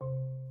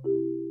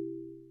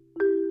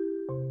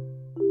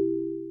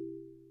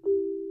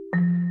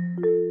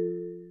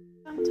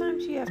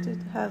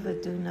Have a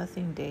do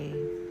nothing day.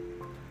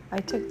 I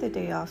took the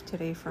day off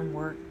today from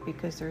work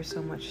because there's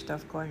so much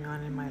stuff going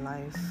on in my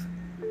life.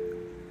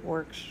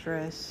 Work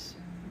stress,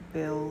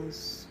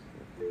 bills,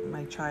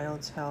 my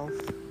child's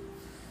health.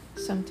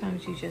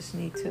 Sometimes you just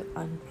need to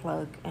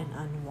unplug and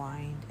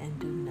unwind and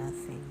do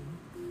nothing.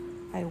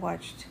 I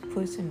watched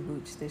Puss in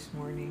Boots this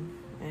morning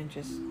and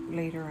just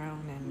laid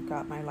around and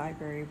got my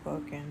library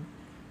book and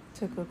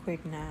took a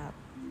quick nap.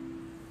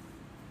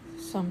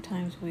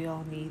 Sometimes we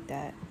all need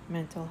that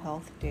mental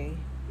health day.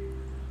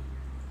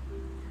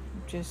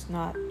 Just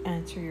not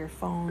answer your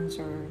phones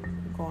or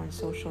go on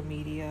social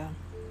media.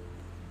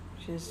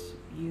 Just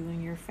you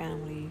and your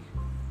family,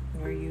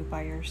 or you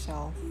by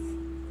yourself,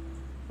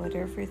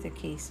 whatever the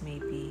case may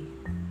be.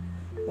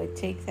 But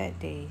take that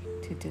day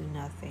to do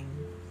nothing.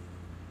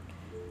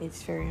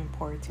 It's very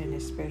important,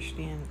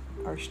 especially in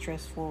our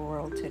stressful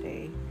world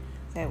today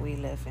that we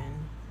live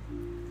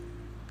in.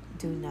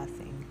 Do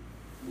nothing.